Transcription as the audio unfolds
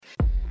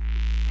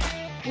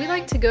We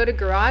like to go to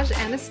garage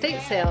and estate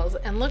sales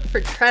and look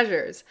for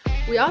treasures.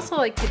 We also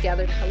like to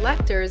gather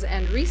collectors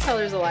and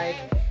resellers alike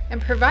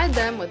and provide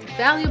them with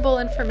valuable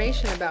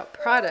information about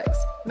products,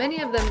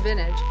 many of them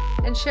vintage,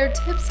 and share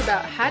tips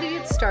about how to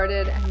get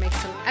started and make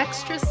some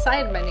extra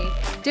side money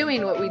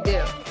doing what we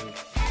do.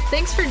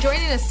 Thanks for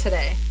joining us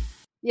today.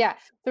 Yeah,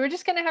 so we're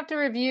just going to have to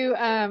review,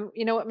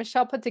 what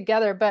Michelle put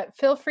together, but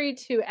feel free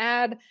to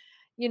add,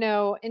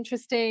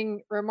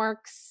 interesting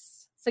remarks,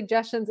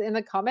 suggestions in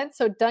the comments.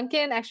 So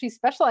Duncan actually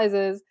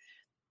specializes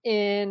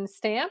in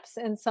stamps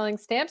and selling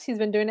stamps. He's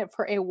been doing it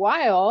for a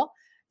while.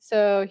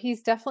 So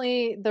he's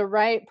definitely the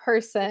right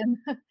person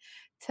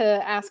to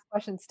ask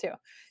questions to.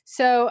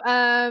 So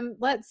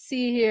let's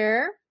see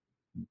here.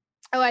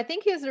 Oh, I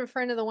think he was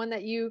referring to the one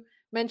that you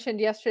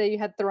mentioned yesterday you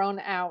had thrown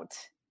out.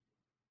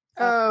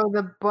 Oh,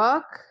 the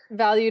book?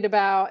 Valued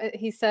about,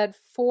 he said,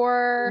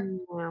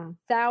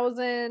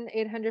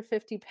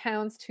 4,850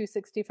 pounds to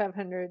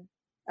 6,500,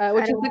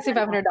 which is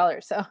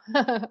 $6,500. So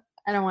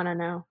I don't want to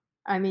know.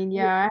 I mean,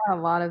 yeah, I have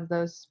a lot of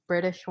those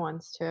British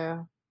ones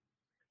too.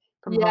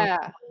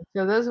 Yeah.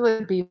 So those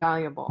would be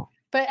valuable.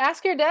 But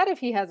ask your dad if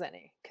he has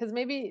any, because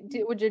maybe,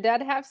 would your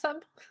dad have some?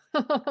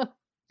 I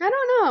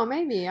don't know.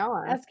 Maybe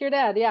I'll ask your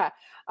dad. Yeah.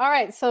 All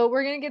right. So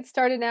we're going to get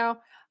started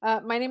now.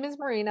 My name is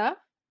Marina.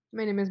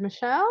 My name is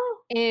Michelle.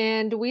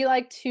 And we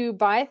like to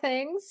buy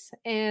things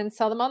and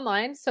sell them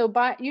online. So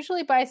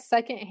usually buy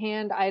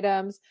secondhand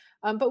items,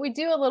 but we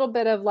do a little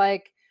bit of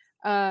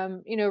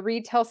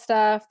retail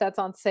stuff that's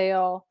on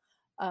sale.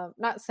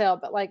 Not sale,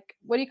 but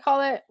what do you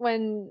call it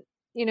when,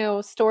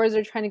 stores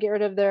are trying to get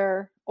rid of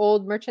their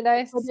old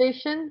merchandise?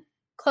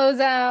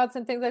 Closeouts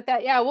and things like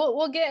that. Yeah,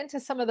 we'll get into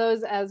some of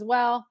those as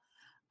well.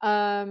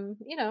 And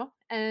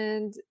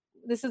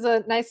this is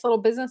a nice little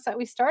business that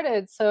we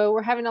started. So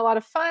we're having a lot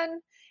of fun.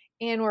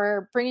 And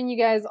we're bringing you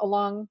guys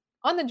along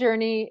on the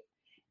journey.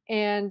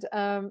 And,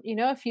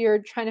 if you're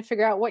trying to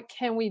figure out what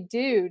can we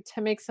do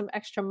to make some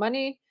extra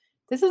money,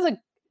 this is a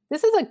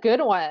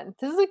good one.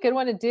 This is a good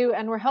one to do.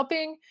 And we're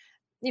helping,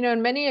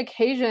 in many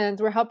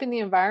occasions, we're helping the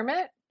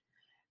environment.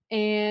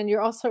 And you're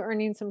also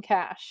earning some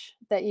cash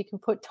that you can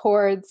put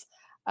towards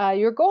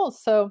your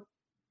goals. So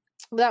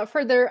without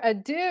further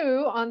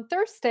ado, on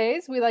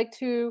Thursdays, we like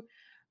to,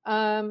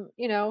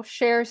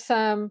 share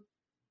some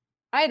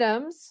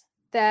items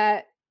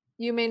that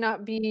you may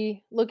not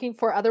be looking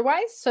for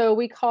otherwise. So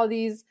we call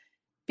these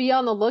be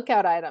on the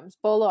lookout items,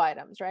 Bolo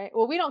items, right?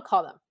 Well, we don't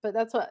call them, but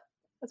that's what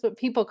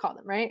people call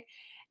them, right?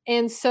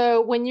 And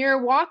so when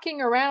you're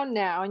walking around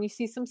now and you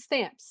see some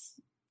stamps,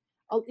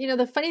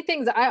 the funny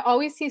things, I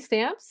always see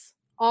stamps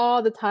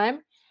all the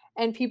time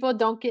and people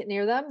don't get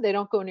near them. They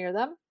don't go near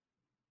them.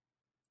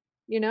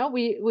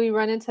 We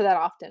run into that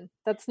often.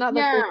 That's not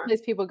the first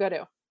place people go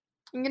to.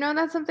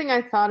 That's something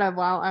I thought of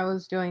while I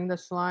was doing the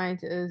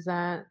slides is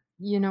that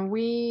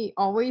we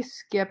always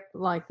skip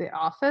the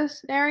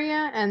office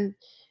area, and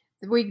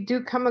we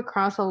do come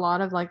across a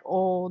lot of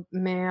old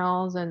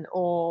mails and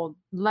old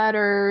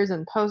letters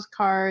and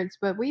postcards,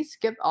 but we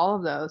skip all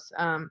of those.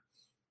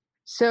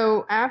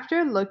 So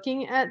after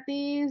looking at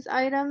these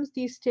items,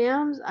 these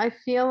stamps, I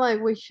feel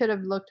like we should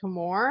have looked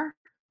more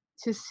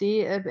to see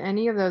if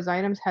any of those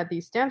items had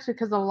these stamps,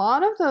 because a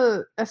lot of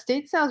the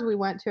estate sales we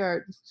went to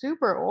are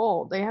super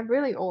old. They have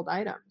really old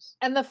items.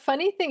 And the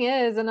funny thing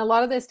is, in a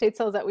lot of the estate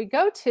sales that we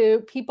go to,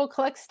 people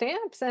collect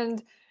stamps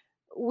and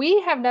we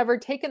have never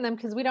taken them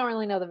because we don't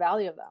really know the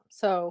value of them.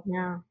 So,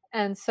 yeah.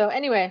 And so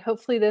anyway,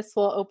 hopefully this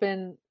will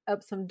open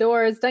up some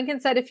doors. Duncan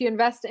said, if you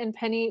invest in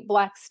penny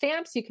black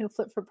stamps, you can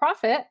flip for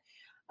profit.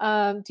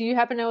 Do you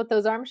happen to know what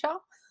those are,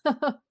 Michelle?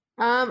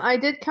 I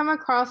did come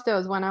across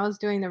those when I was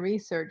doing the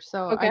research.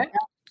 So okay.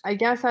 I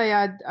guess I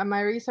had my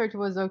research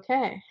was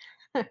okay.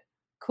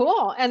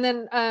 Cool. And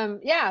then,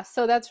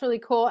 so that's really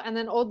cool. And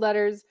then old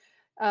letters,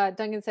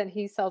 Duncan said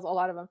he sells a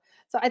lot of them.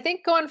 So I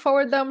think going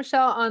forward though,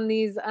 Michelle, on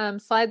these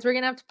slides, we're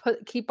going to have to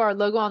keep our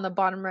logo on the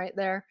bottom right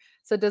there.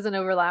 So it doesn't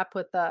overlap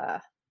with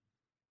the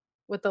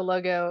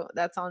logo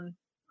that's on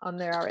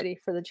there already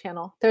for the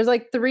channel. There's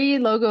 3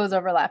 logos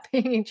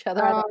overlapping each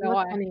other. I don't know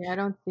why. Funny. I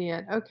don't see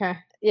it. Okay.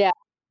 Yeah.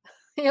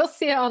 You'll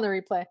see it on the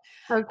replay.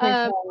 Okay.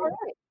 All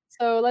right.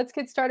 So let's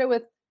get started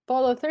with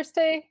Bolo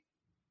Thursday,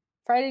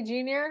 Friday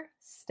Junior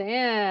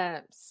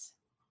stamps.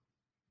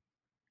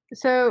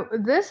 So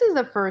this is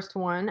the first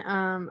one.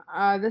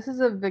 This is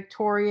a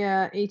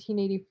Victoria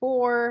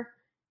 1884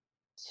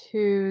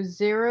 to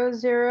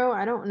 00.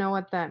 I don't know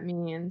what that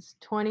means.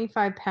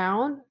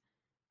 25-pound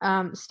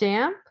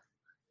stamp,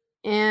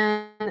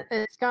 and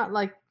it's got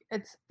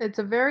it's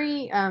a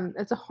very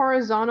it's a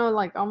horizontal,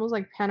 almost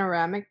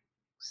panoramic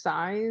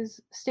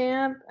size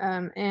stamp,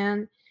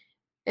 and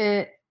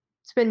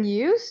it's been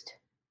used,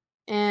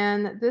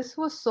 and this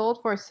was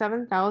sold for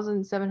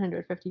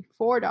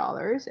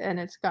 $7,754, and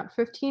it's got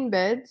 15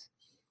 bids.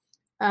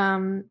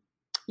 So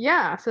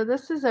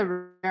this is a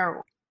rare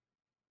one.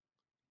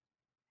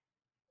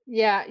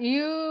 Yeah,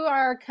 you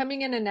are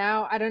coming in and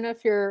out. I don't know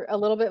if you're a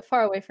little bit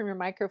far away from your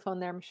microphone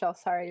there, Michelle.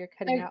 Sorry, you're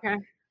cutting out.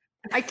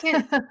 I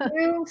can't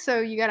do, so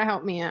you got to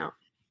help me out.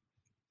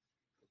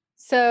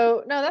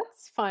 So no,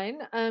 that's fine.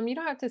 You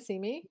don't have to see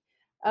me.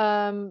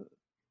 Um,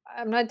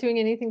 I'm not doing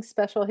anything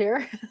special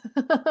here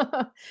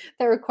that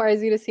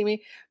requires you to see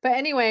me. But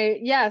anyway,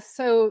 yes.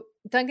 So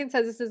Duncan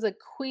says this is a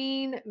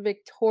Queen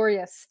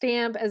Victoria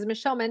stamp. As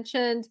Michelle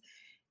mentioned,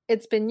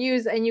 it's been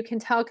used, and you can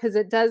tell because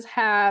it does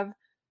have.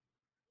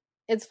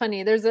 It's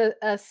funny. There's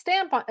a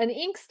stamp on an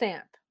ink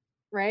stamp,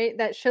 right?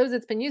 That shows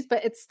it's been used,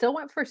 but it still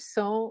went for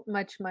so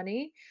much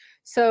money.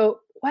 So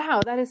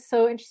wow, that is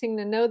so interesting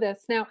to know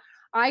this. Now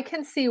I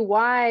can see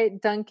why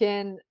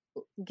Duncan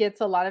gets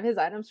a lot of his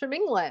items from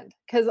England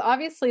because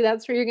obviously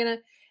that's where you're gonna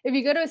if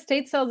you go to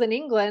estate sales in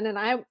England, and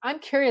I'm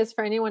curious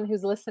for anyone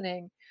who's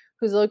listening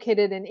who's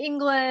located in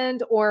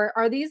England, or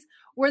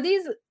were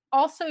these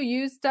also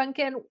used,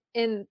 Duncan,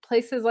 in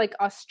places like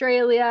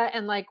Australia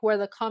and like where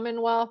the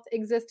Commonwealth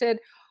existed,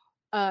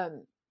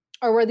 um,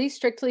 or were these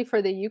strictly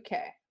for the UK?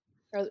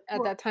 Or at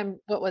Well, that time,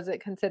 what was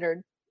it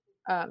considered?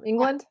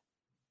 England,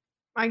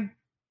 I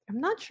I'm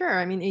not sure.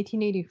 I mean,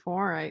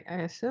 1884. I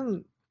assume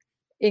it'd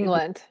be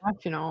England.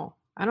 optional.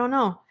 I don't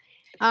know.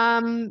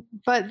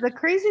 But the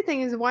crazy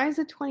thing is, why is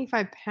it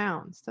 25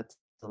 pounds? That's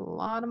a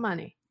lot of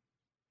money.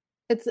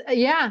 It's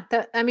yeah,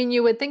 that I mean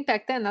you would think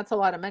back then that's a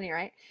lot of money,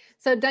 right?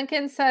 So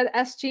Duncan said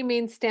SG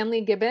means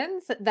Stanley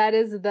Gibbons. That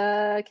is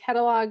the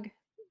catalog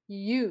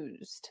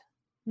used.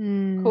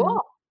 Hmm.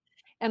 Cool.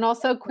 And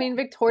also Queen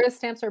Victoria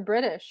stamps are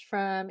British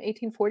from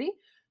 1840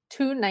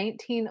 to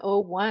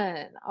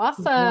 1901.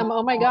 Awesome.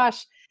 Oh my Wow.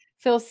 gosh.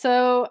 Feel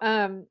so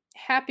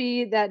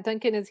happy that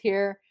Duncan is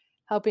here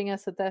helping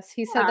us with this.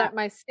 He said Yeah, that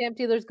my stamp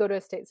dealers go to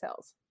estate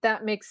sales.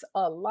 That makes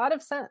a lot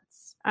of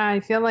sense. I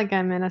feel like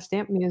I'm in a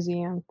stamp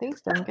museum.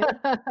 Thanks, Duncan.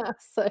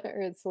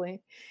 Seriously.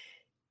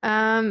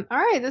 All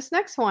right, this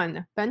next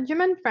one,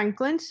 Benjamin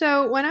Franklin.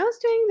 So when I was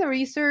doing the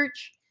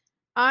research,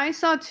 I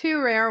saw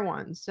two rare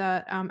ones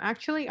that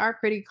actually are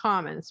pretty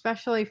common,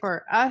 especially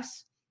for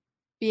us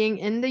being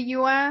in the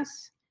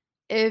US.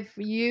 If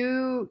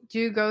you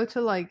do go to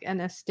like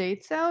an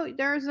estate sale,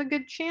 there's a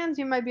good chance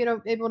you might be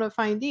able to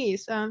find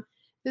these.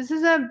 This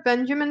is a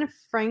Benjamin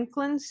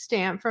Franklin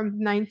stamp from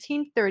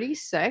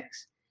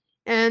 1936,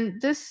 and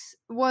this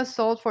was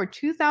sold for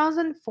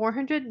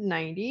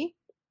 2,490.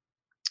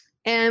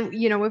 And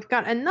we've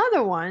got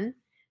another one,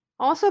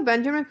 also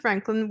Benjamin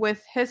Franklin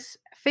with his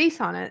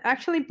face on it.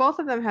 Actually, both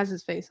of them has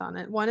his face on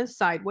it. One is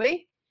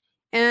sideways,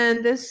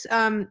 and this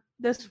one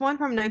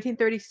from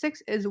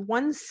 1936 is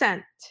 1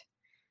 cent.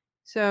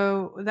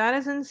 So that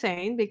is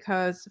insane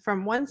because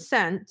from 1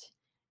 cent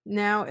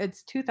now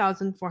it's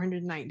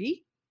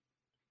 2,490.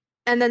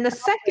 And then the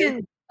second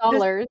this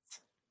Dollars.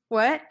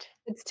 what?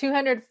 It's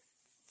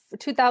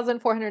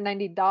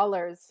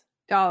 $2,490.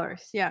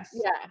 Dollars, yes.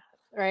 Yeah,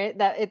 right?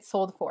 That it's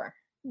sold for.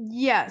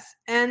 Yes,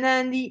 and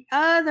then the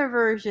other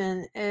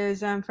version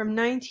is from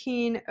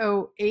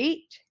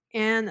 1908,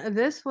 and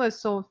this was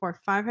sold for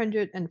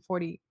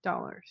 $540.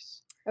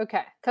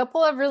 Okay.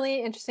 Couple of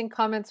really interesting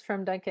comments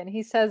from Duncan.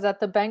 He says that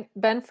the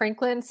Ben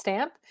Franklin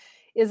stamp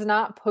is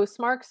not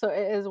postmarked, so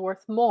it is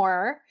worth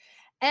more.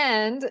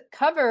 And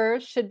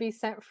covers should be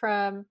sent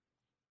from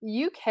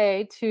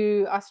UK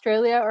to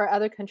Australia or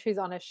other countries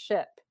on a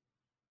ship.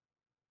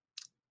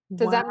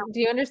 Wow. Do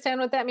you understand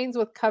what that means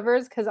with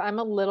covers? Because I'm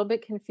a little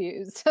bit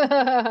confused.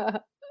 I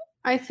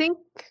think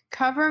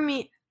cover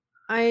me.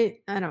 I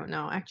don't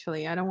know.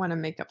 Actually, I don't want to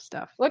make up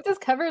stuff. What does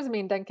covers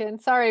mean, Duncan?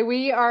 Sorry,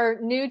 we are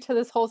new to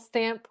this whole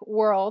stamp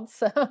world,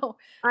 so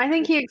I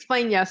think he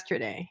explained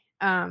yesterday.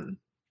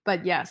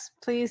 But yes,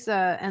 please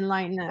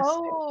enlighten us.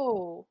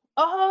 Oh,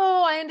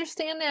 I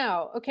understand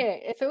now.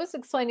 Okay, if it was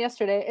explained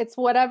yesterday, it's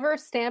whatever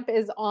stamp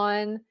is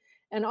on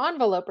an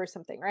envelope or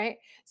something, right?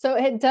 So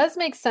it does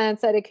make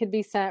sense that it could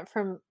be sent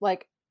from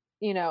like,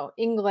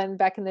 England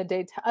back in the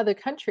day to other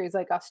countries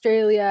like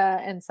Australia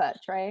and such,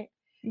 right?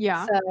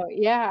 Yeah. So,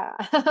 yeah.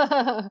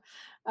 Oh,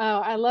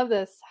 I love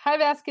this. Hi,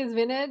 Vasquez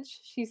Vintage.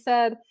 She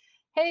said,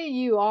 "Hey,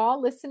 you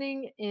all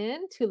listening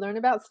in to learn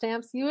about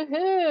stamps.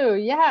 Yoo-hoo.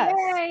 Yes.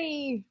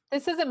 Yay!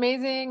 This is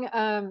amazing.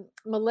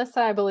 Melissa,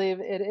 I believe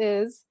it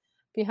is,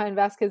 behind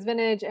Vasquez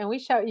Vintage, and we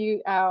shout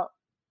you out,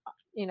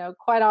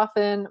 quite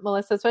often,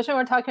 Melissa, especially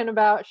when we're talking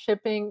about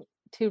shipping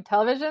to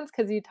televisions,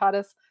 because you taught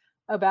us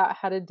about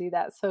how to do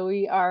that. So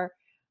we are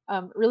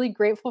really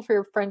grateful for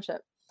your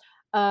friendship.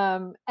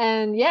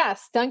 And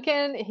yes,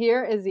 Duncan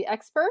here is the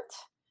expert.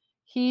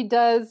 He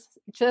does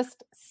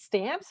just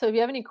stamps. So if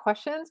you have any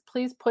questions,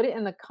 please put it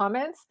in the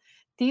comments.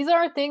 These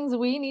are things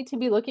we need to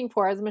be looking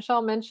for. As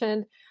Michelle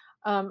mentioned,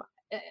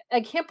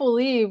 I can't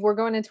believe we're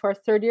going into our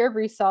third year of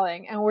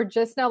reselling and we're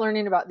just now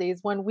learning about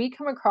these when we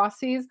come across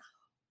these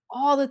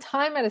all the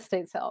time at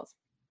estate sales.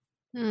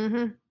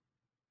 Mm-hmm.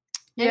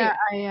 Anyway.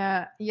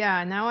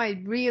 Yeah, now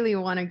I really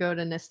want to go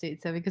to an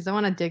estate sale because I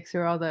want to dig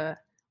through all the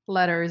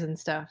letters and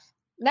stuff.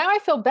 Now I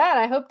feel bad.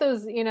 I hope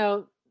those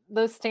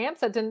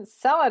stamps that didn't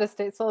sell at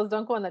estate sales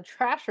don't go in the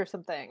trash or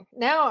something.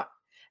 Now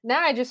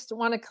I just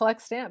want to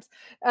collect stamps.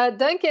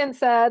 Duncan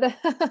said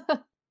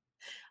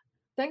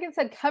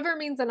cover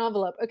means an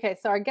envelope. Okay,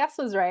 so our guess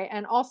was right.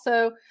 And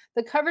also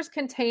the covers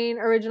contain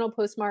original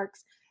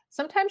postmarks.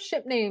 sometimes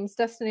ship names,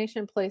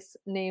 destination place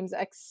names,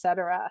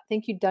 etc.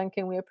 Thank you,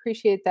 Duncan. We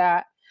appreciate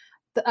that.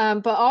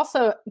 But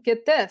also,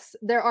 get this,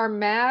 there are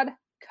mad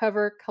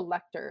cover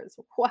collectors.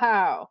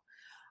 Wow.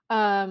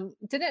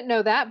 Didn't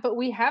know that, but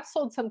we have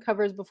sold some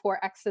covers before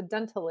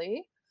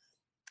accidentally,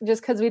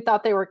 just because we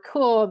thought they were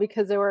cool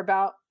because they were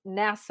about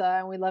NASA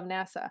and we love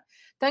NASA.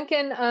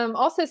 Duncan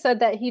also said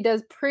that he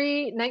does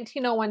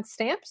pre-1901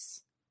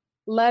 stamps,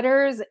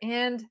 letters,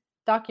 and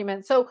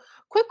documents. So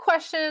quick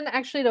question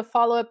actually to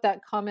follow up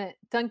that comment,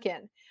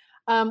 Duncan.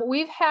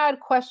 We've had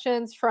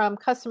questions from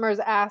customers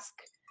ask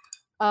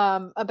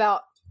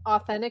about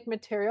authentic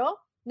material.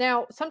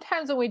 Now,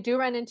 sometimes when we do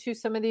run into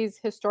some of these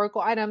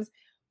historical items,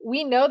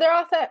 we know they're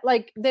authentic,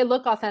 like they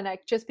look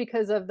authentic just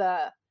because of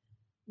the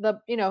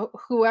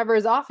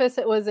whoever's office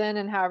it was in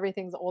and how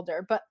everything's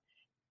older. But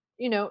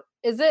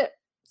is it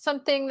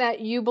something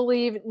that you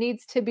believe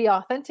needs to be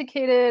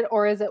authenticated,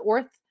 or is it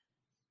worth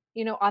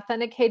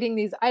authenticating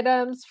these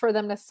items for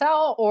them to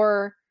sell?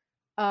 Or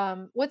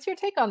what's your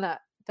take on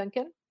that,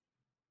 Duncan?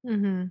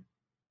 Mm-hmm.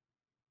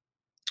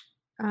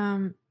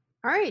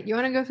 All right, you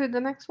want to go through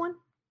the next one?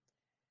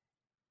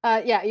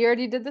 Yeah, you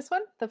already did this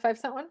one, the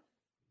 5-cent one.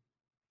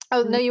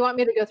 Oh, no, you want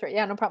me to go through it?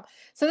 Yeah, no problem.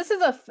 So this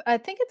is I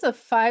think it's a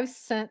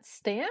 5-cent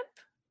stamp,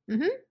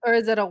 or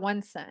is it a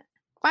 1 cent?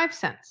 5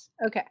 cents.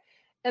 Okay.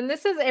 And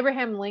this is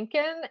Abraham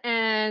Lincoln,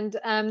 and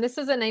this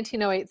is a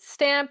 1908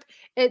 stamp.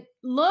 It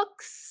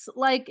looks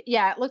like,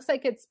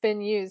 it's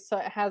been used. So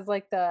it has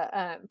like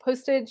the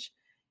postage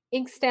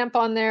ink stamp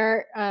on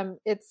there.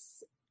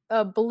 It's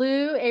a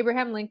blue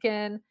Abraham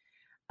Lincoln.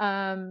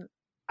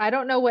 I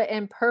don't know what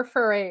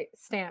imperforate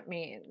stamp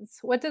means.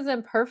 What does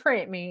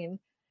imperforate mean?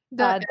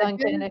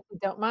 Duncan, if you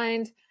don't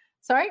mind.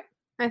 Sorry?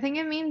 I think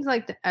it means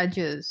like the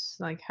edges,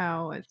 like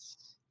how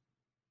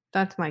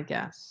that's my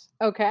guess.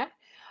 Okay.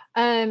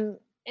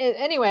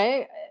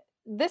 Anyway,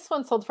 this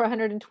one sold for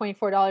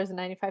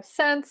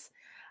 $124.95.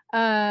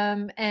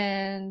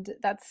 And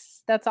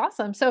that's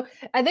awesome. So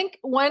I think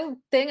one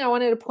thing I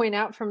wanted to point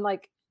out from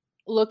like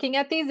looking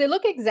at these, they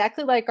look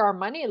exactly like our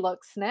money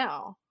looks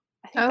now.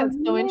 I think that's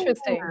so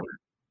interesting.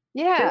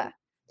 Yeah.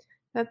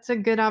 That's a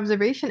good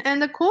observation. And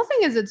the cool thing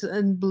is it's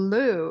in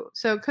blue.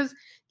 So, because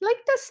like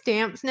the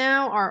stamps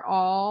now are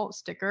all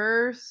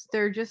stickers,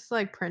 they're just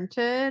like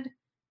printed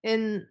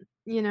in,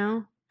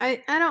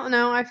 I don't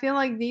know. I feel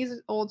like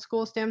these old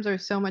school stamps are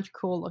so much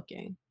cooler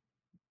looking.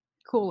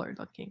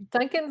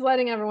 Duncan's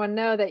letting everyone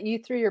know that you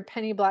threw your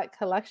penny black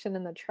collection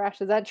in the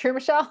trash. Is that true,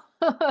 Michelle?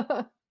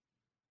 I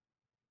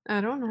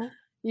don't know.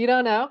 You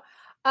don't know?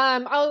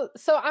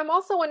 So I'm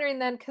also wondering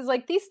then, because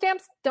like these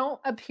stamps don't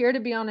appear to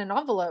be on an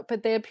envelope,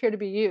 but they appear to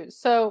be used.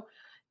 So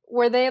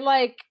were they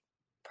like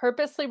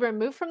purposely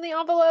removed from the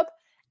envelope?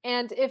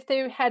 And if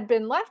they had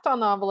been left on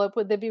the envelope,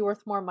 would they be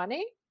worth more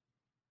money?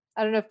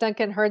 I don't know if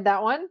Duncan heard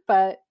that one,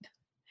 but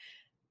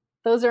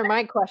those are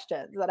my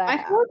questions that I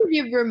have. I feel like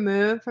if you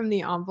remove from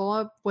the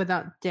envelope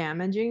without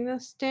damaging the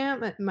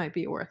stamp, it might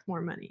be worth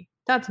more money.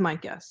 That's my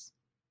guess.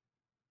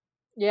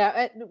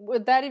 Yeah,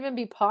 would that even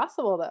be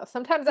possible though?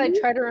 Sometimes I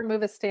try to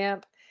remove a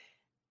stamp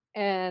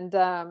and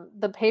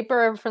the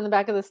paper from the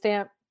back of the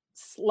stamp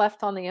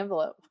left on the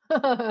envelope.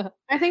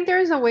 I think there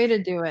is a way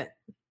to do it.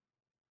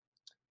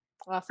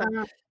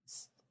 Awesome.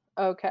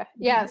 Okay.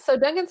 Yeah. So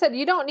Duncan said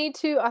you don't need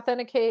to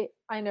authenticate.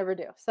 I never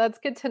do. So that's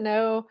good to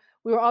know.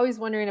 We were always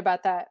wondering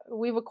about that.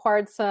 We've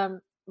acquired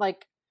some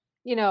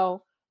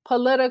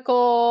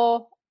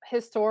political,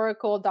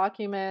 historical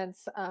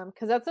documents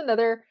because that's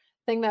another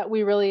thing that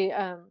we really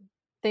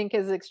think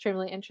is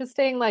extremely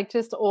interesting, like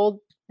just old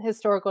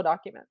historical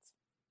documents.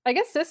 I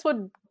guess this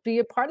would be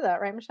a part of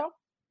that, right, Michelle?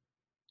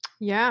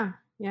 Yeah.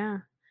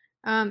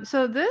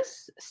 So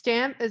this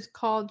stamp is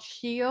called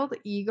Shield,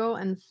 Eagle,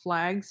 and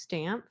Flag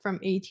stamp from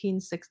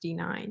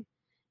 1869.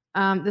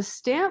 The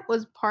stamp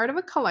was part of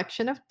a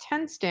collection of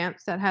 10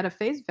 stamps that had a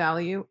face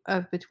value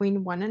of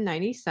between 1 and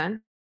 90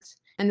 cents.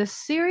 And the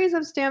series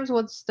of stamps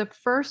was the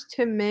first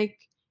to make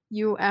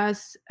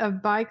U.S.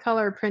 of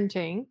bicolor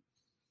printing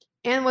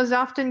and was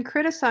often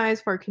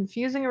criticized for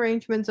confusing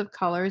arrangements of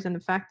colors and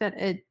the fact that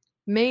it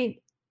made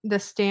the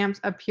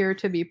stamps appear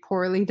to be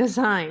poorly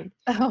designed.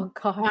 Oh,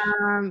 gosh.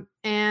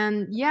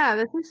 And yeah,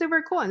 this is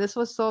super cool. And this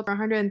was sold for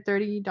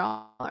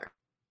 $130.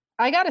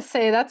 I got to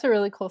say, that's a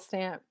really cool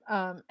stamp.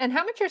 And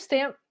how much are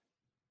stamp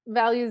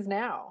values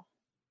now?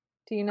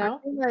 Do you know? I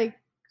think like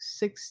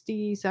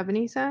 60,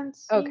 70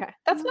 cents. Okay.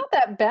 That's not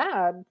that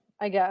bad,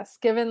 I guess,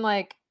 given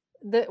like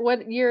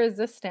what year is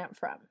this stamp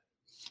from?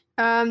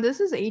 This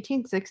is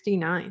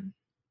 1869.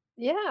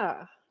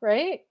 Yeah,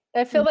 right?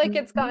 I feel like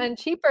it's gotten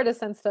cheaper to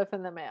send stuff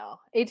in the mail.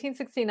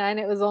 1869,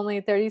 it was only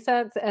 30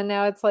 cents, and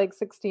now it's like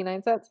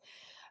 69 cents.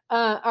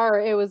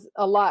 Or it was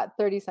a lot,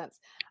 30 cents.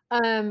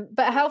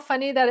 But how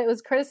funny that it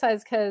was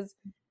criticized because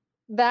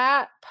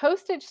that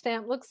postage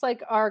stamp looks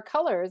like our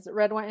colors,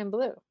 red, white, and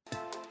blue.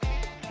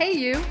 Hey,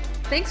 you.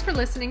 Thanks for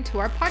listening to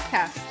our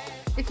podcast.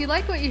 If you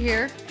like what you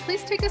hear,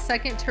 please take a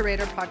second to rate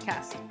our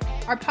podcast.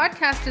 Our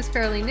podcast is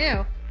fairly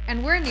new,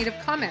 and we're in need of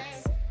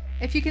comments.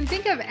 If you can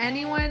think of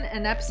anyone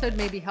an episode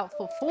may be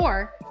helpful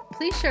for,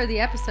 please share the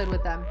episode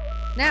with them.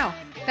 Now,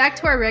 back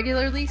to our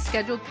regularly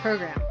scheduled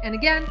program. And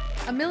again,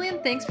 a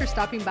million thanks for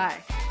stopping by.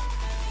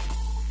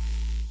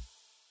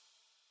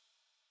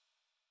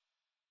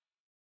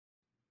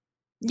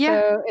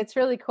 Yeah. So it's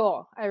really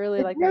cool. I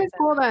really like that. It's really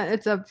cool that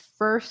it's a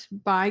first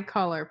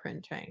bicolor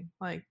printing.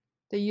 Like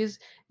they use,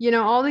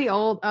 all the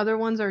old other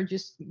ones are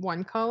just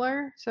one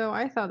color. So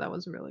I thought that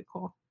was really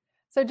cool.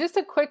 So just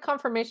a quick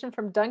confirmation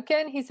from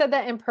Duncan. He said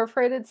that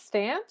imperforated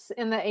stamps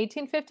in the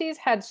 1850s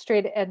had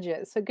straight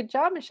edges. So good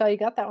job, Michelle. You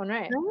got that one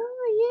right.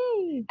 Oh,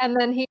 yay. And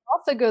then he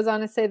also goes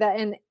on to say that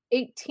in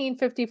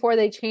 1854,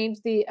 they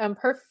changed the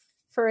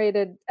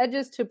perforated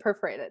edges to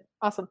perforated.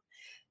 Awesome.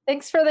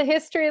 Thanks for the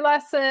history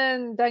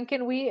lesson,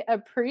 Duncan. We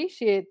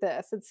appreciate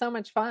this. It's so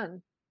much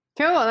fun.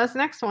 Cool. That's the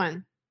next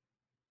one.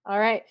 All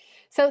right.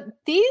 So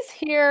these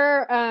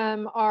here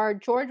are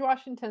George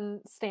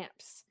Washington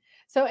stamps.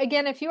 So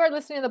again, if you are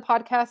listening to the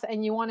podcast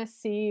and you want to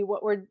see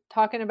what we're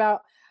talking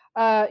about,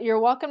 you're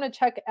welcome to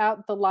check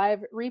out the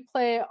live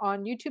replay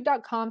on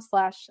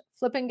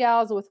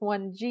youtube.com/flippinggals with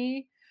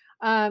 1G.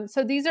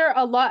 So these are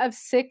a lot of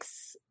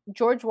 6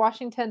 George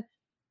Washington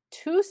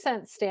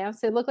 2-cent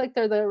stamps. They look like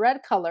they're the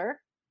red color.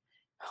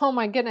 Oh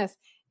my goodness.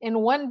 In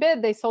one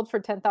bid, they sold for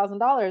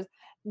 $10,000.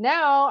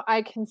 Now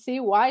I can see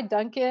why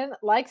Duncan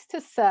likes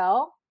to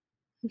sell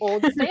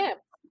old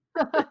stamps.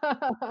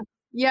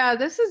 Yeah,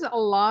 this is a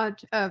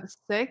lot of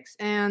 6.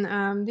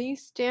 And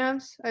these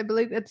stamps, I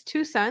believe it's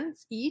 2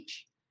 cents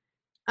each.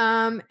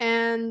 And,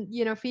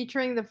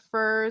 featuring the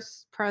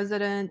first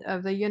president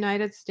of the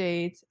United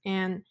States.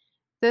 And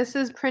this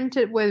is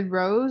printed with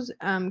rose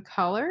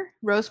color,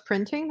 rose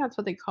printing. That's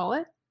what they call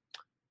it.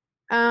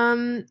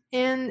 And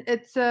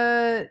it's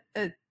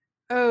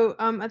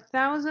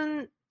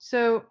 1,000.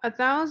 So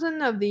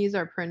 1,000 of these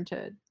are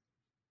printed.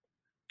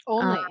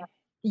 Only.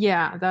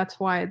 Yeah, that's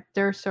why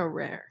they're so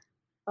rare.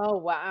 Oh,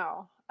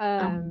 wow.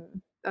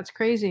 That's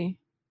crazy.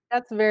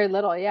 That's very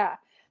little. Yeah.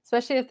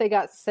 Especially if they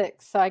got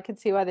 6. So I could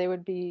see why they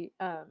would be,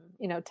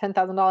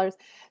 $10,000.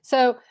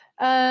 So,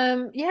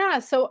 yeah.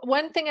 So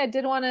one thing I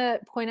did want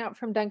to point out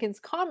from Duncan's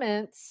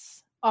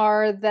comments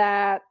are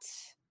that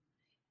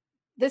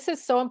this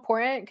is so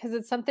important because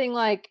it's something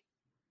like,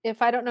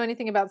 if I don't know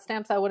anything about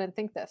stamps, I wouldn't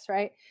think this,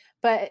 right?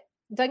 But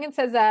Duncan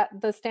says that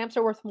the stamps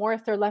are worth more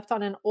if they're left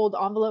on an old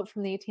envelope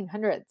from the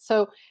 1800s.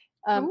 So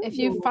if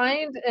you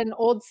find an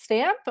old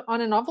stamp on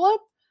an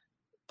envelope,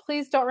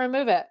 please don't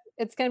remove it.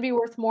 It's going to be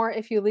worth more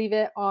if you leave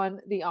it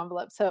on the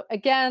envelope. So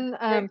again,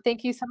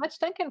 thank you so much,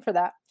 Duncan, for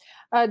that.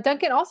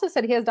 Duncan also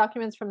said he has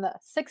documents from the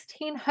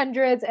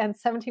 1600s and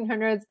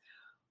 1700s.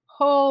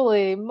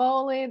 Holy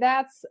moly,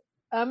 that's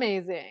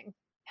amazing.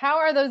 How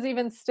are those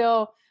even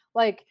still,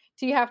 like,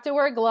 do you have to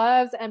wear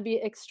gloves and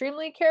be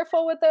extremely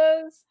careful with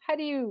those? How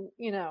do you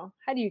keep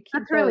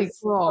That's really those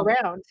cool.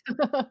 around?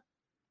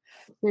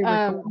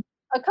 Cool.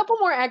 A couple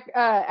more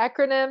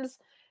acronyms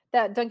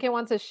that Duncan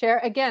wants to share.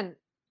 Again,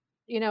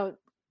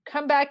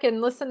 come back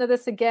and listen to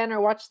this again or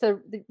watch the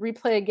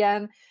replay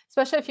again,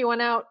 especially if you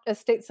went out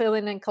estate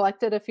sailing and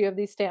collected a few of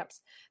these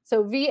stamps.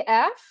 So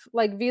VF,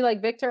 like V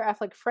like Victor,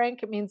 F like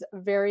Frank, it means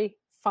very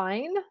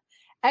fine.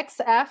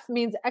 XF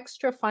means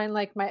extra fine,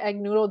 like my egg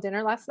noodle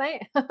dinner last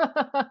night.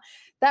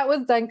 That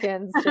was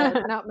Duncan's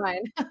joke, not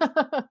mine.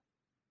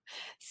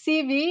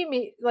 CV,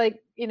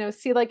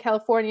 C like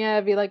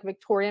California, V like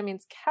Victoria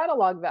means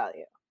catalog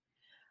value.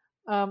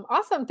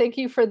 Awesome. Thank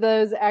you for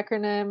those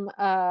acronym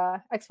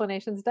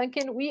explanations,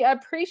 Duncan. We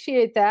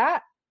appreciate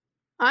that.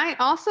 I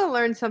also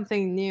learned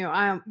something new.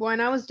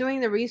 When I was doing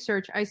the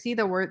research, I see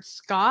the word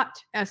Scott,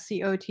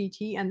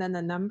 SCOTT, and then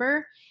the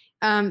number.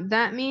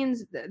 That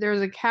means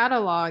there's a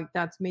catalog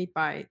that's made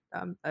by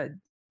an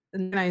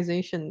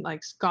organization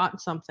like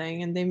Scott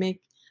something, and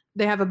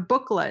they have a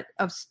booklet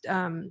of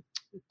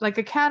like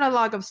a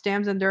catalog of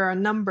stamps, and there are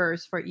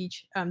numbers for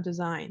each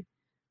design.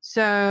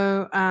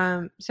 So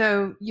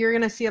you're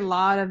gonna see a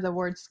lot of the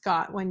word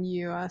Scott when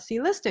you see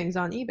listings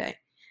on eBay.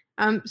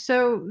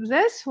 So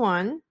this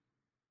one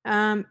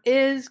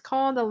is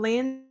called the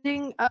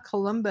Landing of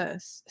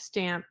Columbus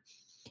stamp,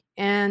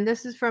 and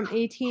this is from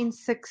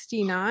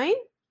 1869.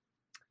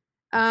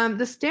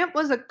 The stamp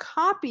was a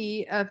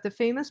copy of the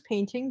famous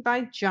painting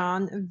by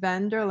John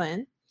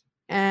Vanderlyn,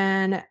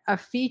 and a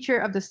feature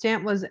of the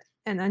stamp was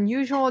an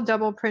unusual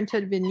double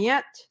printed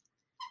vignette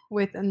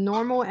with a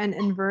normal and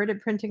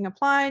inverted printing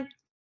applied.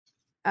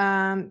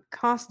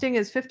 Costing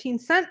is 15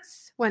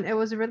 cents when it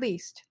was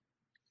released.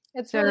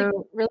 It's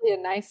really a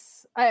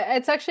nice,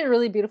 it's actually a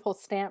really beautiful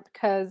stamp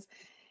because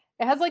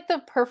it has like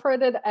the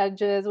perforated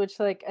edges, which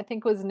like I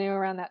think was new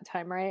around that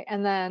time, right?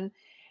 And then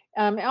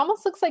it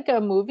almost looks like a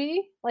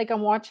movie, like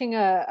I'm watching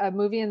a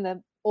movie in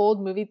the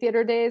old movie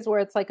theater days where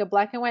it's like a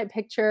black and white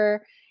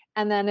picture,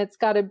 and then it's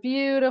got a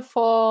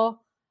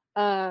beautiful,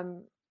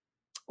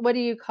 what do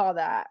you call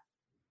that?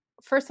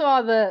 First of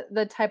all,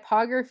 the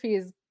typography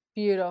is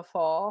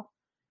beautiful.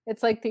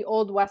 It's like the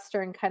old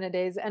Western kind of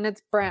days, and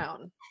it's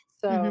brown.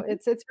 So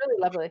it's really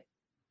lovely.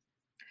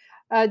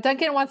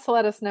 Duncan wants to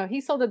let us know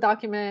he sold a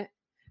document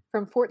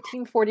from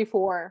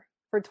 1444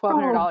 for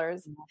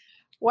 $1,200.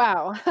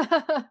 Wow.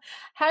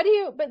 How do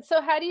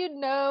you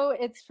know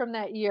it's from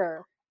that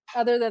year?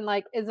 Other than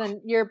like, is a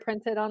year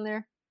printed on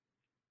there?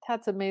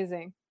 That's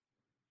amazing.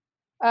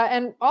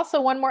 And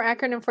also one more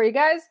acronym for you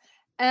guys.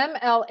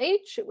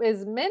 MLH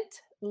is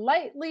mint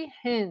lightly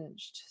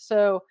hinged.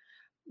 So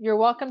you're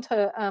welcome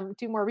to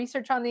do more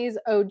research on these.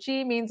 OG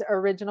means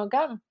original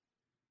gum.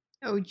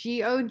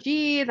 OG, OG,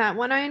 that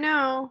one I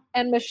know.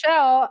 And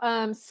Michelle,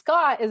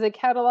 Scott is a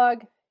catalog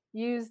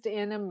used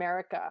in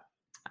America.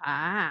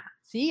 Ah,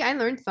 see, I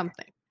learned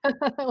something.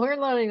 We're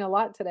learning a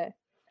lot today.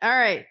 All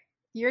right,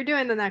 you're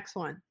doing the next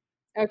one.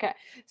 Okay,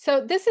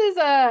 so this is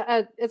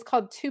it's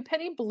called Two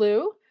Penny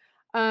Blue.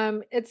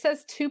 It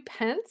says 2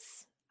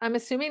 pence. I'm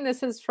assuming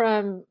this is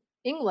from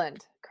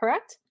England,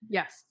 correct?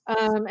 Yes.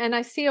 And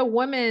I see a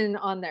woman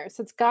on there,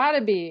 so it's got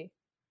to be,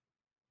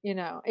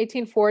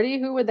 1840.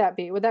 Who would that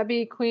be? Would that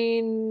be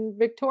Queen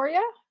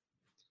Victoria?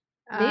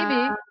 Uh, Maybe.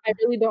 I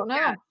really don't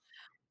yeah.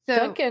 know. So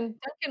Duncan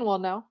will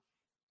know.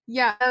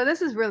 yeah, so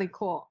this is really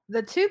cool.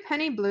 The 2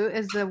 penny blue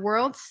is the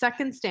world's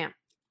second stamp.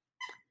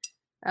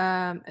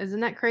 Isn't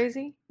that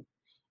crazy?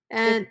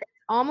 And it's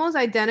almost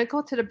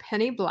identical to the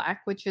penny black,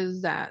 which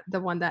is the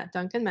one that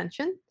Duncan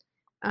mentioned.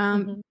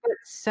 But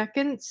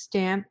second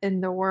stamp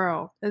in the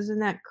world. Isn't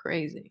that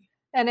crazy?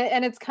 And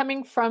it's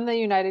coming from the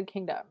United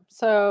Kingdom.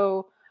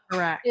 So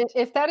Correct.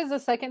 if that is the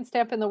second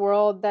stamp in the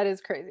world, that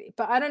is crazy.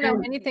 But I don't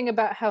know anything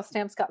about how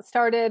stamps got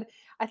started.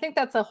 I think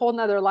that's a whole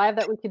nother live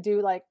that we could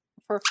do like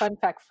for Fun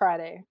Fact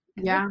Friday.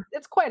 Yeah.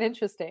 It's quite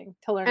interesting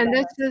to learn And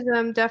about this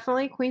is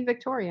definitely Queen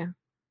Victoria.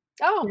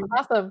 Oh,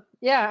 awesome.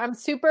 Yeah, I'm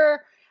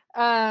super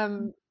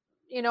I'm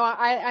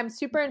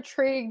super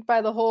intrigued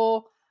by the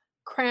whole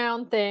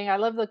crown thing. I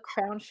love the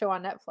crown show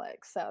on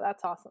Netflix, so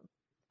that's awesome.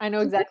 I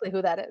know exactly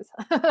who that is.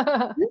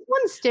 This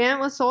one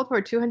stamp was sold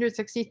for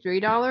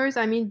 $263.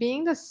 I mean,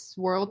 being the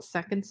world's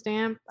second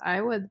stamp,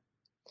 I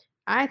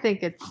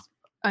think it's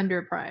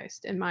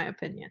underpriced in my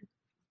opinion.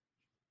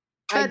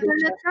 But then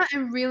it's not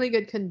in really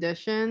good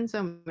condition,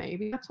 so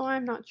maybe that's why.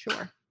 I'm not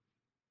sure.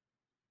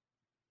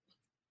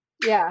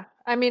 Yeah,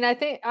 I mean, I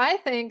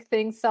think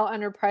things sell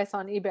underpriced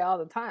on eBay all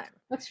the time.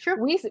 That's true.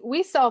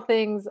 We sell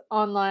things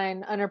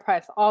online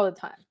underpriced all the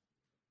time.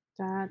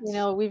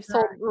 We've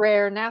sold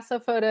rare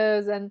NASA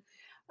photos, and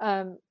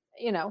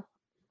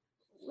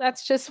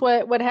that's just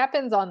what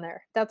happens on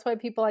there. That's why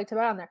people like to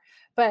buy on there.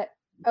 But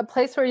a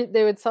place where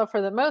they would sell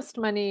for the most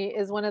money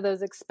is one of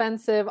those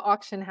expensive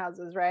auction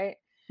houses, right?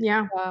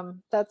 Yeah.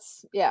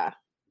 Yeah.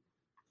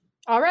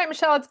 All right,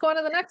 Michelle, let's go on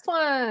to the next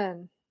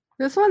one.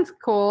 This one's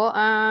cool.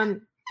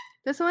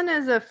 This one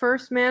is a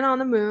first man on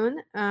the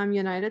moon,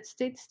 United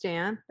States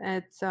stamp.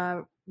 It's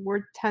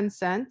worth 10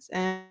 cents,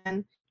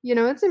 and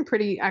it's in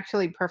pretty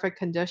actually perfect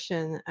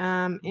condition.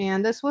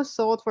 And this was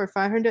sold for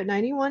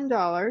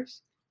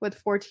 $591 with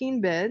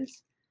 14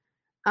 bids.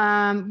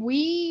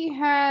 We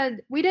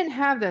didn't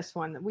have this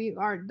one.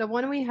 The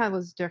one we had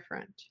was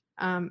different.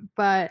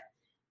 But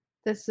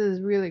this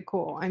is really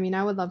cool. I mean,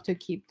 I would love to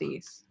keep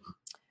these.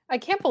 I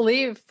can't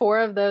believe 4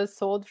 of those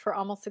sold for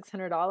almost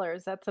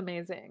 $600. That's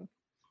amazing.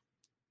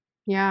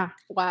 Yeah.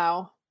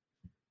 Wow.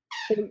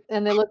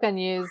 And they look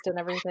unused and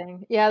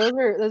everything. Yeah, those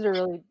are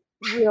really,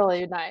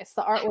 really nice.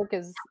 The artwork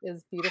is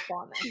beautiful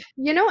on them.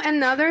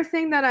 Another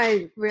thing that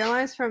I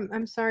realized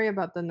I'm sorry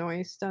about the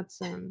noise. That's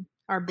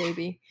our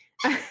baby.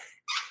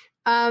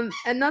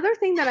 Another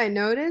thing that I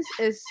noticed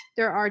is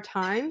there are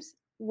times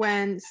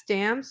when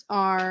stamps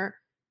are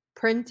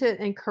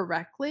printed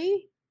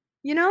incorrectly.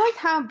 Like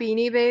how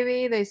Beanie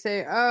Baby, they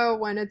say, oh,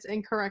 when it's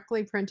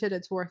incorrectly printed,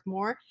 it's worth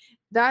more.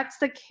 That's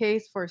the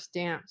case for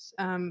stamps.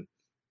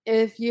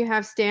 If you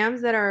have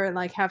stamps that are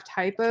like have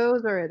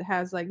typos or it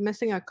has like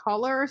missing a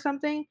color or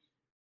something,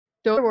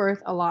 those are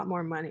worth a lot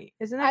more money.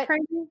 Isn't that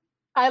crazy?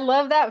 I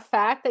love that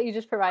fact that you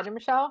just provided,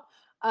 Michelle.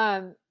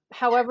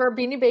 However,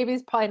 Beanie Baby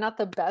is probably not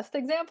the best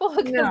example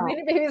because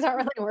Beanie Babies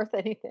aren't really worth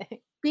anything.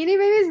 Beanie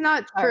Baby is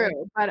not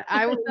true, but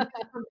I was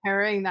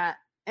comparing that.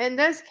 In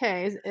this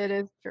case, it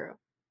is true.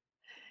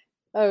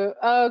 Oh,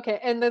 okay.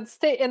 And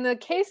in the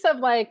case of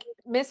like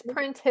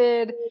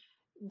misprinted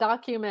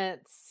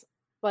documents,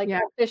 like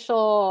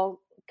official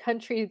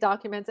country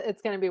documents,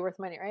 it's going to be worth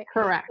money, right?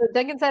 Correct. So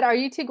Duncan said, "Are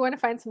you two going to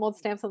find some old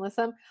stamps and list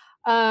them?"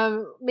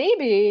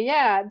 Maybe,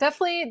 yeah,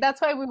 definitely. That's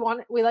why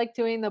we like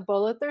doing the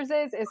Bolo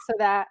Thursdays, is so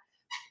that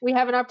we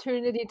have an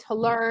opportunity to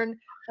learn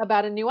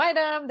about a new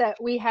item that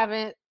we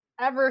haven't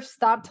ever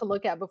stopped to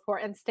look at before,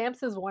 and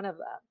stamps is one of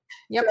them.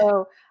 Yep.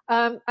 So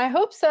I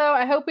hope so.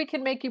 I hope we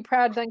can make you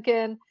proud,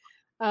 Duncan.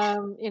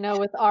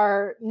 With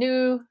our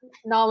new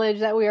knowledge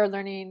that we are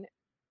learning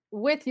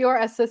with your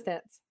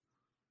assistance.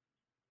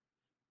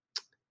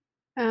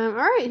 All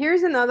right,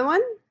 here's another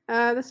one.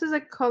 This is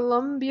a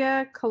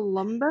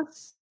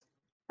Columbus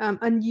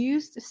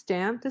unused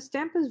stamp. The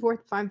stamp is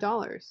worth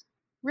 $5.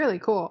 Really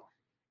cool.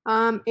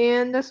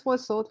 And this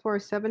was sold for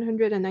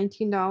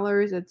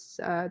 $719.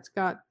 It's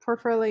got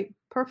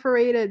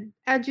perforated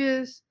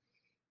edges.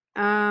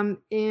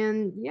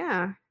 And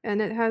yeah,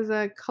 and it has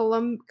a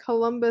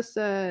Columbus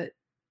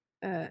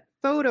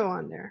photo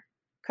on there.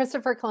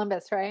 Christopher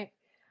Columbus, right?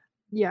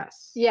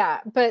 Yes. Yeah,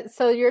 but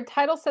so your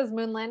title says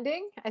moon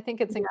landing? I think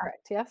it's Yeah.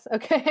 incorrect, yes?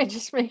 Okay,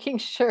 just making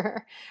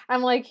sure.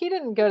 I'm like, "He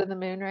didn't go to the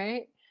moon,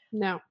 right?"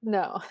 No.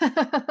 No.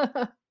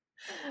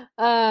 So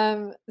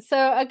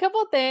a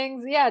couple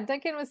things. Yeah,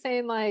 Duncan was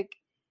saying like,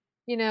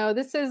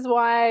 this is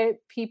why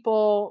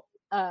people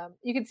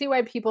you can see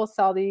why people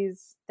sell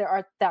these. There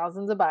are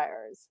thousands of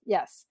buyers.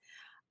 Yes.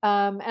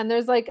 And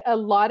there's like a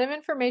lot of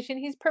information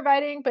he's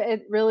providing, but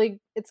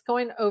it's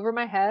going over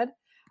my head.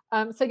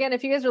 So again,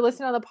 if you guys are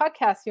listening on the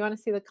podcast, you want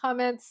to see the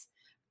comments.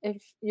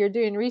 If you're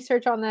doing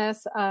research on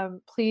this,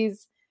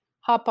 please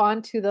hop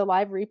on to the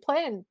live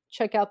replay and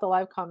check out the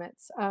live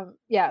comments.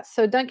 Yeah.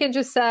 So Duncan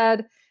just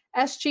said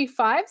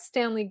SG5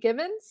 Stanley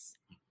Gibbons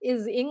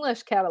is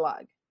English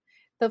catalog.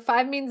 The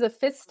 5 means a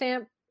fifth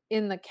stamp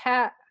in the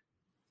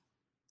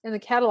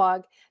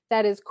catalog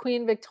that is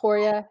Queen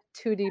Victoria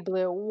 2D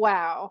blue.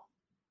 Wow.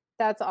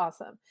 That's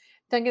awesome.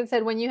 Duncan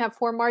said when you have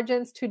 4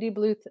 margins, 2D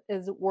blue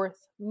is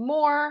worth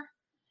more.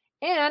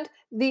 And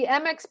the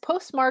MX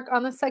postmark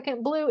on the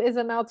second blue is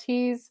a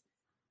Maltese.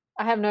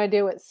 I have no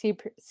idea what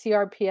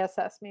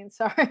CRPSS means.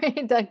 Sorry,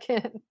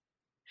 Duncan.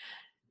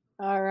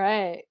 All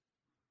right.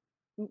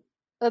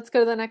 Let's go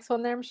to the next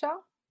one there,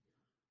 Michelle.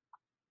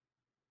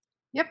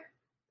 Yep.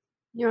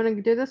 You want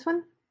to do this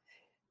one?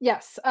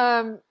 Yes.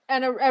 And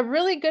a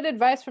really good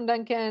advice from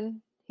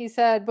Duncan. He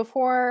said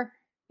before,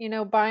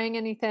 buying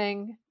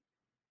anything,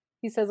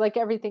 he says, like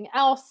everything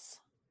else,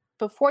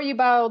 before you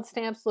buy old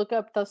stamps, look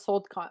up the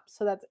sold comps.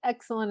 So that's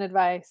excellent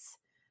advice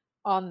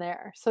on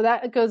there. So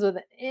that goes with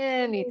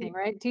anything,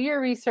 right? Do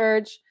your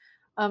research,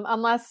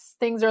 unless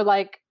things are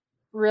like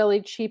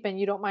really cheap and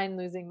you don't mind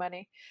losing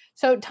money.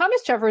 So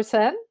Thomas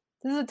Jefferson,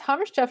 this is a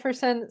Thomas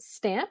Jefferson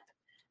stamp.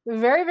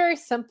 Very, very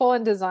simple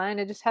in design.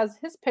 It just has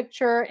his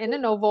picture in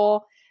an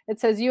oval. It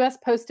says US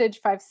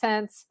postage 5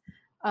 cents,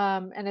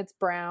 and it's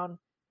brown.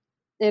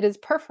 It is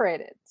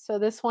perforated. So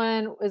this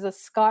one is a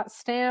Scott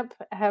stamp.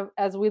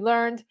 As we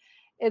learned,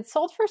 it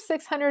sold for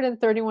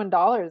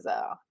 $631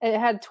 though. It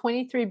had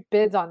 23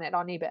 bids on it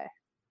on eBay.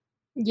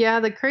 Yeah,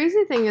 the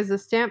crazy thing is the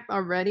stamp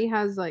already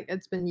has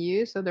it's been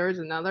used, so there is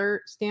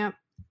another stamp,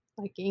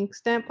 like ink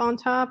stamp on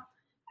top,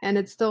 and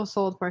it's still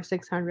sold for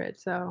 600.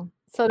 So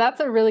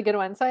that's a really good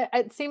one. So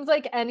it seems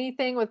like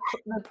anything with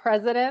the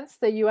presidents,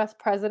 the US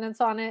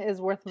presidents on it is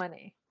worth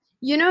money.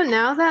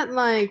 Now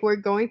that we're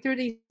going through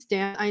these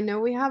stamps, I know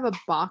we have a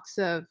box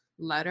of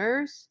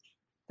letters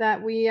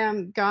that we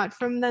got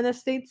from the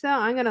estate sale.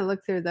 I'm gonna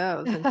look through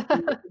those and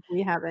see if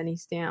we have any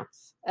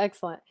stamps.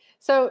 Excellent.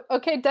 So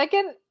okay,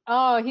 Duncan,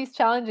 he's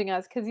challenging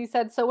us because he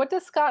said, so what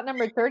does Scott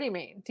number 30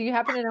 mean? Do you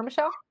happen to know,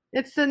 Michelle?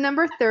 It's the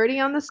number 30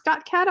 on the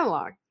Scott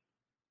catalog.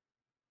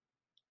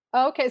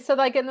 Oh, okay, so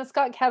like in the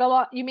Scott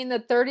catalog, you mean the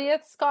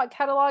 30th Scott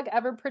catalog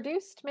ever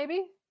produced,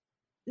 maybe?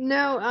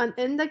 No,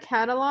 in the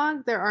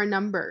catalog there are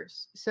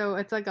numbers. So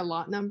it's like a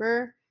lot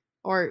number,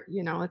 or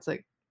it's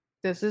like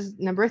this is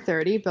number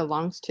 30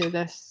 belongs to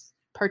this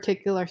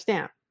particular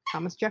stamp,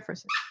 Thomas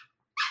Jefferson.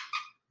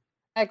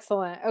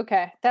 Excellent.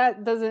 Okay,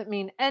 that doesn't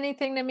mean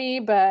anything to me,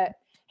 but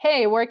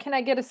hey, where can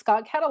I get a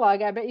Scott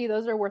catalog? I bet you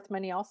those are worth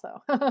money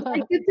also.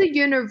 It's a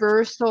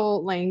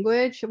universal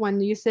language.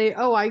 When you say,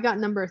 "Oh, I got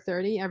number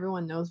 30,"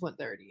 everyone knows what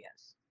 30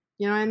 is.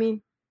 You know what I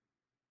mean?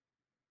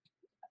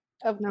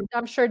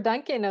 I'm sure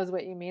Duncan knows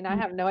what you mean. I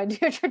have no idea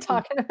what you're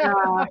talking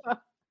Gosh. about.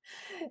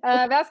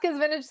 Vasquez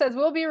Vintage says,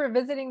 we'll be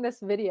revisiting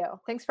this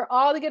video. Thanks for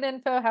all the good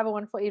info. Have a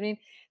wonderful evening.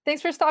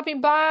 Thanks for stopping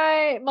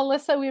by,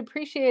 Melissa. We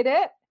appreciate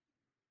it.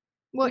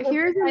 Well,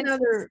 here's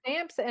another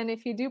stamps, and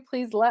if you do,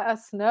 please let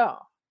us know.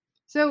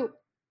 So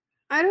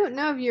I don't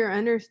know if you're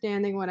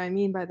understanding what I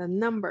mean by the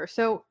number.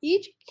 So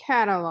each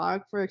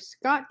catalog, for a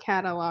Scott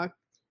catalog,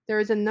 there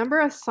is a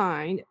number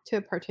assigned to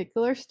a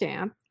particular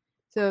stamp.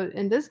 So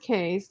in this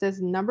case,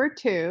 this number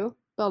 2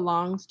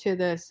 belongs to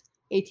this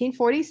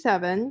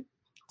 1847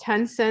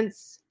 10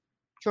 cents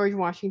George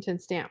Washington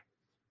stamp.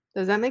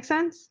 Does that make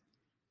sense?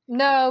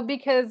 No,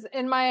 because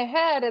in my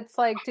head, it's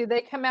like, do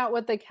they come out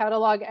with the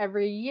catalog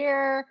every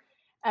year,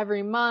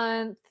 every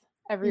month,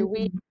 every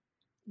week?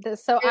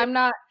 So I'm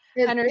not,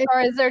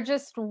 or is there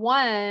just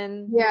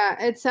one? Yeah,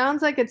 it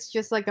sounds like it's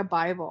just like a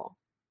Bible.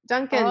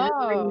 Duncan,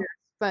 Oh.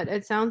 but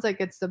it sounds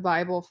like it's the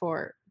Bible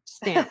for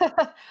stamps.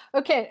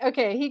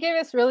 Okay. He gave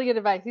us really good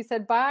advice. He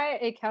said, buy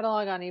a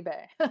catalog on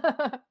eBay.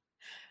 That's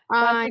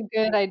a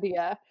good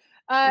idea.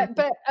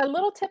 But a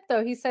little tip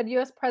though, he said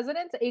US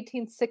presidents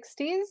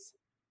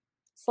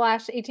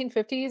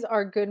 1860s/1850s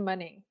are good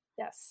money.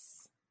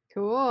 Yes.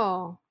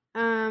 Cool.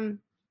 All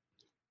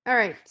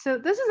right. So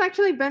this is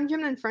actually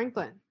Benjamin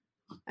Franklin.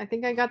 I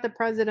think I got the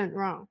president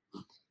wrong.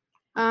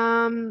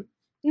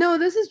 No,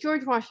 this is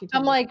George Washington.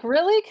 I'm like,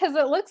 really? Because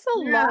it looks a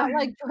lot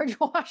like George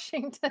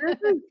Washington.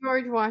 This is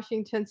George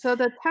Washington. So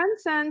the 10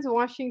 cents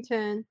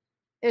Washington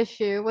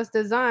issue was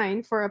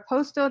designed for a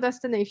postal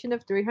destination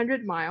of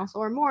 300 miles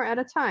or more at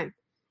a time,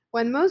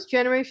 when most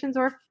generations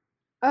of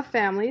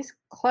families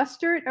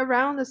clustered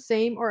around the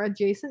same or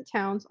adjacent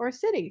towns or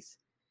cities.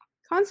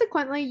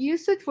 Consequently,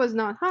 usage was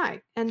not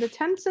high, and the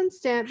 10-cent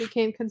stamp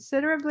became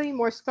considerably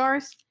more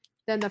scarce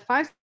than the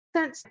 5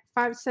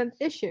 5-cent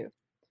issue.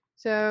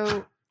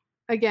 So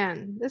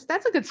again,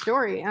 that's a good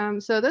story.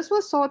 So this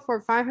was sold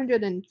for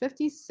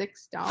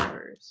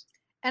 $556.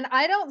 And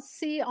I don't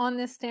see on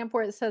this stamp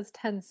where it says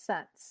 10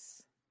 cents.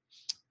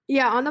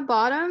 Yeah, on the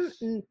bottom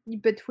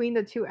between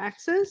the two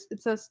X's,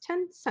 it says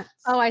 10 cents.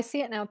 Oh, I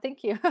see it now.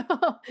 Thank you.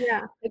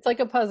 Yeah. It's like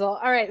a puzzle.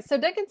 All right. So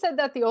Duncan said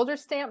that the older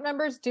stamp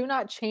numbers do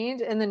not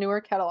change in the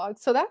newer catalog.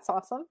 So that's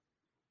awesome.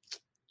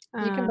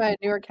 You can buy a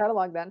newer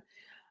catalog then.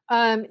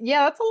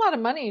 Yeah, that's a lot of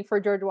money for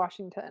George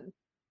Washington.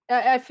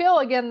 I feel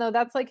again though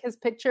that's like his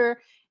picture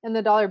in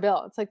the dollar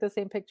bill. It's like the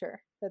same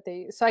picture that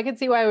they use. So I can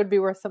see why it would be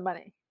worth some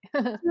money.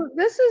 So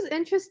this is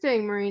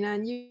interesting, Marina,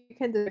 and you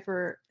can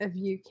differ if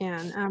you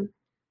can.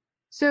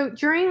 So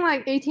during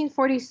like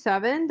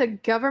 1847, the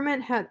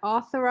government had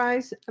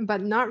authorized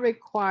but not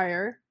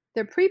require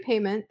the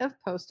prepayment of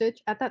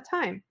postage at that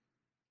time.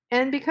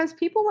 And because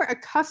people were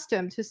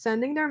accustomed to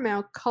sending their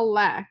mail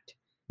collect,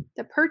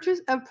 the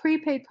purchase of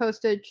prepaid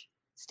postage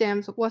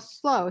stamps was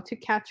slow to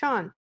catch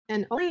on,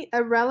 and only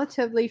a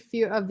relatively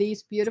few of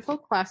these beautiful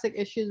classic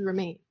issues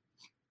remain.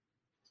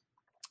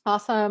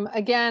 Awesome.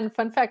 Again,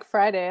 Fun Fact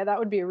Friday. That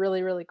would be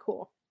really, really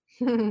cool.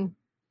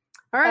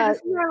 All right,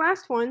 this is our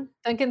last one.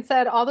 Duncan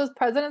said all those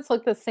presidents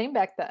looked the same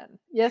back then.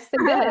 Yes, they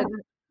did.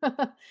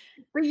 But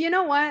you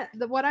know what?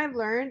 What I've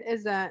learned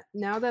is that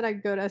now that I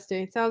go to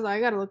estate sales,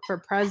 I got to look for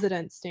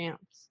president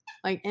stamps,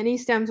 like any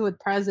stamps with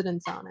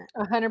presidents on it.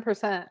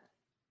 100%.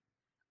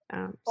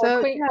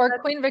 So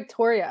Queen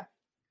Victoria.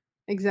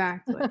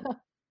 Exactly.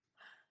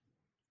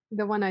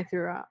 The one I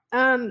threw out.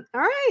 All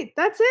right,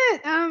 that's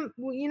it.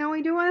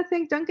 We do want to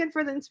thank Duncan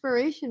for the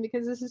inspiration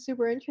because this is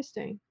super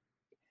interesting.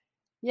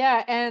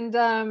 Yeah, and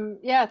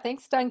yeah,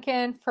 thanks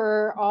Duncan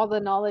for all the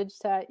knowledge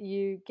that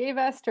you gave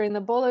us during the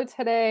Bolo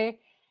today.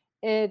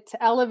 It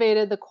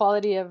elevated the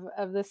quality of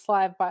this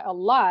live by a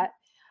lot.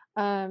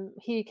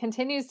 He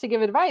continues to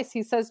give advice.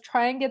 He says,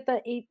 try and get the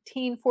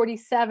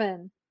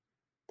 1847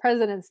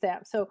 president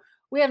stamp. So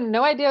we have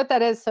no idea what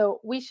that is.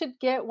 So we should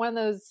get one of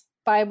those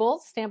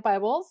Bibles, stamp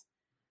Bibles,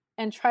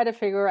 and try to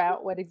figure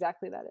out what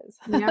exactly that is.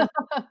 Yeah.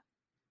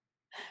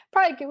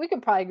 We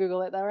could probably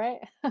Google it though,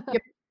 right?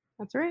 Yep,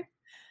 that's right.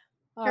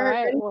 All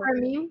right. Ready for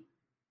me?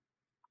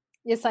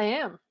 Yes, I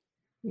am.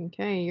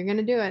 Okay, you're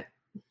gonna do it.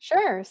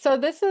 Sure. So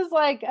this is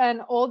like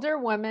an older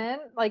woman,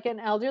 like an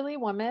elderly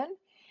woman.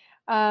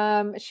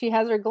 She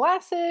has her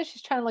glasses.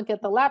 She's trying to look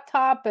at the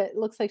laptop, but it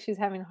looks like she's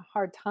having a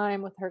hard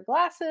time with her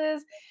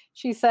glasses.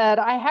 She said,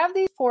 I have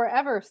these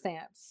forever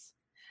stamps,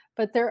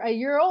 but they're a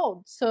year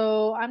old,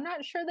 so I'm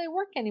not sure they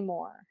work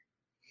anymore.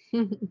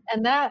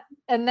 and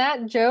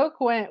that joke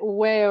went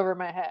way over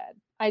my head.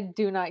 I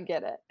do not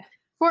get it.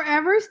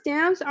 Forever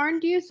stamps,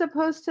 aren't you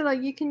supposed to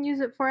you can use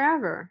it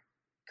forever?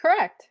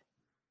 Correct.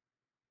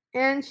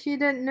 And she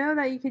didn't know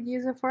that you could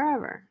use it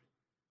forever.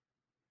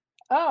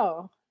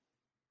 Oh.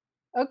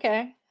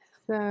 Okay.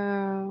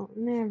 So,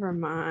 never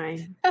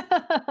mind.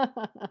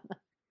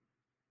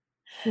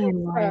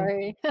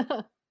 Sorry.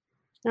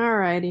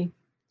 Alrighty.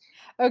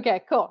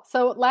 Okay, cool.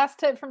 So last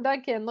tip from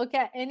Duncan, look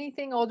at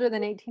anything older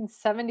than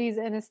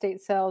 1870s in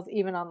estate sales,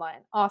 even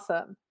online.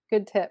 Awesome.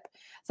 Good tip.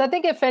 So I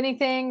think if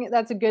anything,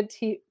 that's a good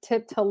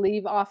tip to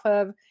leave off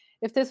of.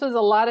 If this was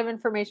a lot of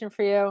information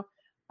for you,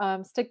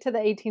 stick to the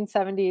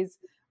 1870s.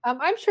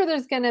 I'm sure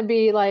there's going to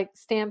be like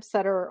stamps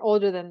that are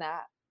older than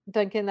that,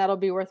 Duncan, that'll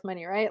be worth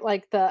money, right?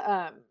 Like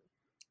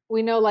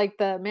we know like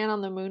the Man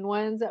on the Moon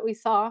ones that we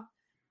saw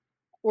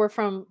were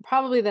from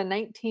probably the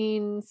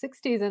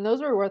 1960s, and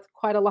those were worth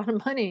quite a lot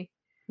of money.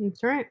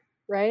 That's right.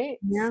 Right?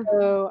 Yeah.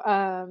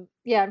 So,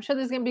 yeah, I'm sure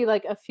there's going to be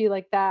like a few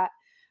like that.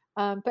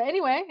 But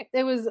anyway,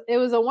 it was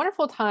a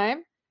wonderful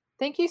time.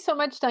 Thank you so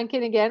much,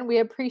 Duncan, again. We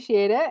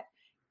appreciate it.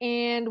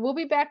 And we'll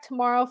be back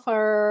tomorrow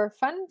for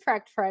Fun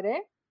Fact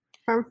Friday.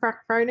 Fun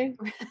Fact Friday.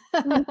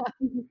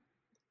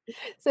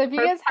 So if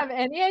you guys have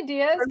any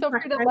ideas, feel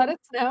free to let us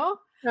know.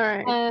 All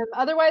right.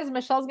 Otherwise,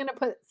 Michelle's going to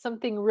put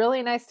something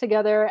really nice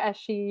together as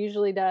she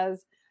usually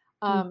does.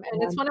 And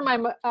it's one of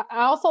my,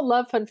 I also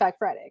love Fun Fact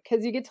Friday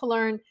because you get to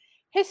learn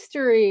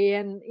history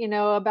and,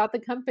 about the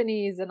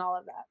companies and all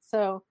of that.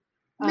 So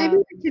maybe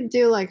we could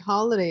do like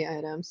holiday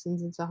items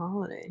since it's a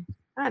holiday.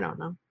 I don't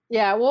know.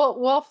 Yeah,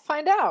 we'll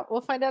find out.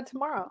 We'll find out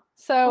tomorrow.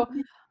 So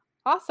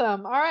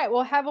awesome. All right.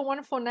 Well, have a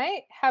wonderful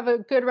night. Have a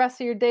good rest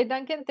of your day,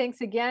 Duncan.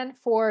 Thanks again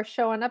for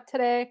showing up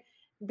today,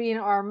 being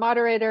our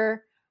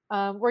moderator.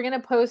 We're going to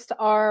post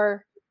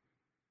our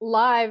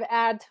live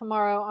ad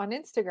tomorrow on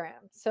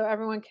Instagram so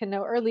everyone can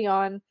know early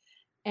on,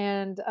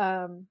 and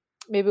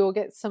maybe we'll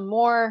get some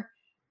more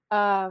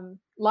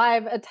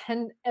live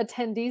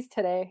attendees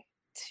today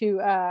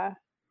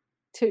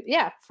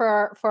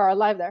for our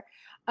live there.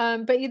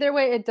 But either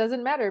way, it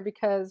doesn't matter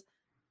because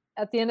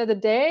at the end of the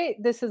day,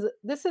 this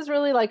is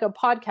really like a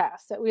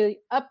podcast that we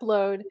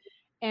upload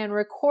and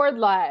record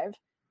live,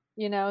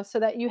 so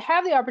that you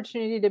have the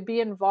opportunity to be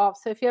involved.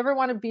 So if you ever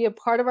want to be a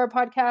part of our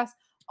podcast,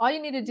 all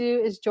you need to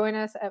do is join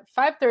us at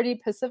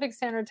 5:30 Pacific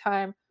Standard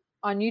Time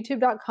on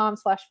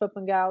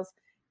youtube.com/FlipandGals.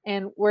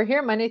 And we're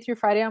here Monday through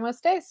Friday on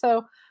most days.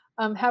 So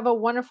have a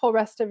wonderful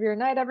rest of your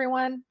night,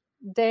 everyone.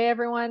 day,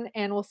 everyone,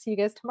 and we'll see you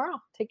guys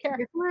tomorrow. Take care.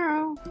 See you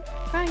tomorrow.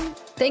 Bye.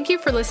 Thank you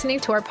for listening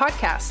to our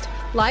podcast.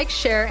 Like,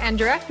 share, and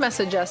direct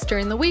message us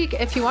during the week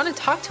if you want to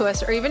talk to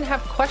us or even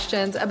have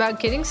questions about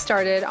getting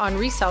started on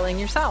reselling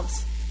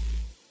yourselves.